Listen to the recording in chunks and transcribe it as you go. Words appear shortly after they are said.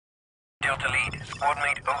Delta Lead, squad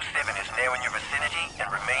mate 07 is now in your vicinity and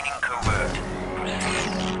remaining covert. Proceed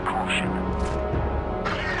with caution.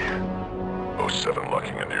 07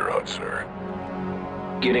 locking into your hut, sir.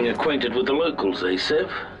 Getting acquainted with the locals, eh,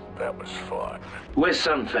 Sev? That was fun. Where's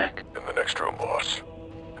Sun Fac? In the next room, boss.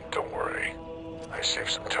 And don't worry, I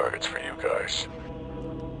saved some targets for you guys.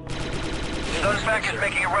 Sun Fac is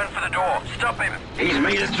making a run for the door. Stop him! He's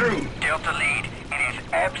made it through. Delta Lead, it is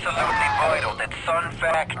absolutely vital that Sun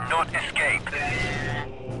Fac not escape.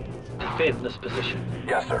 Defend this position.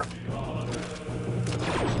 Yes, sir.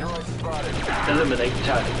 Eliminate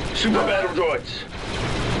target. Super battle droids.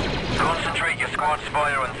 Concentrate your squad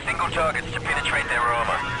spider on single targets to penetrate their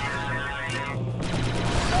armor.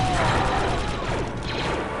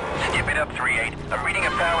 Skip it up, 3-8. I'm reading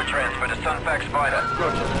a power transfer to Sun Fac Spider.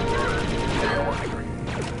 Roger.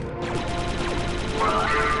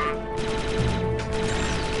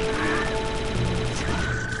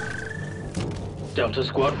 Delta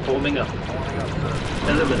squad forming up.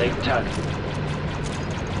 Eliminate target.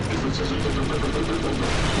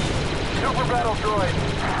 Super battle droid.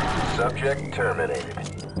 Subject terminated.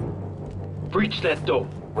 Breach that door.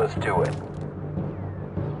 Let's do it.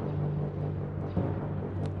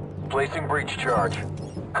 Placing breach charge.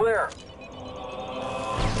 Clear.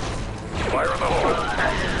 Fire in the hole.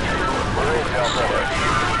 We're in, Delta.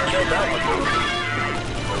 Kill that one.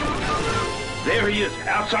 There he is,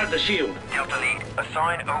 outside the shield. Delta Lead,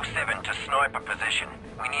 assign 07 to sniper position.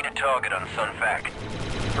 We need a target on Sun Fac.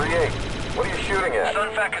 3-8, what are you shooting at?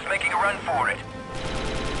 Sun Fac is making a run for it.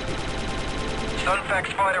 Sun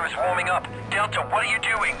Fac's fighter is warming up. Delta, what are you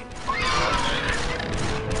doing?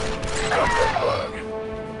 Stop that bug.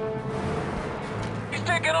 He's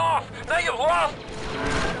taking off! Now you've lost!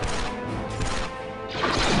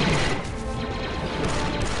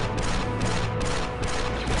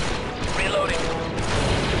 Reloading.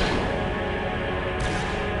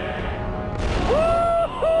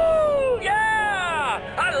 Woohoo! Yeah!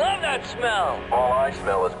 I love that smell! All I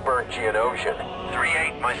smell is burnt Geonosian.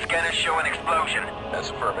 3-8, my scanners show an explosion. That's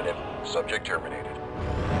affirmative. Subject terminated.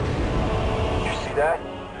 You see that?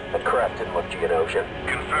 That craft didn't look Geonosian.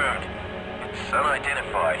 Confirmed. It's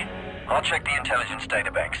unidentified. I'll check the intelligence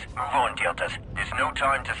databanks. Move on, Deltas. There's no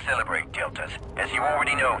time to celebrate, Deltas. As you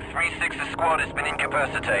already know, 3-6's squad has been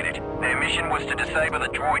incapacitated. Their mission was to disable the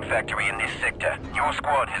droid factory in this sector. Your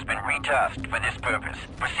squad has been retasked for this purpose.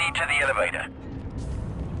 Proceed to the elevator.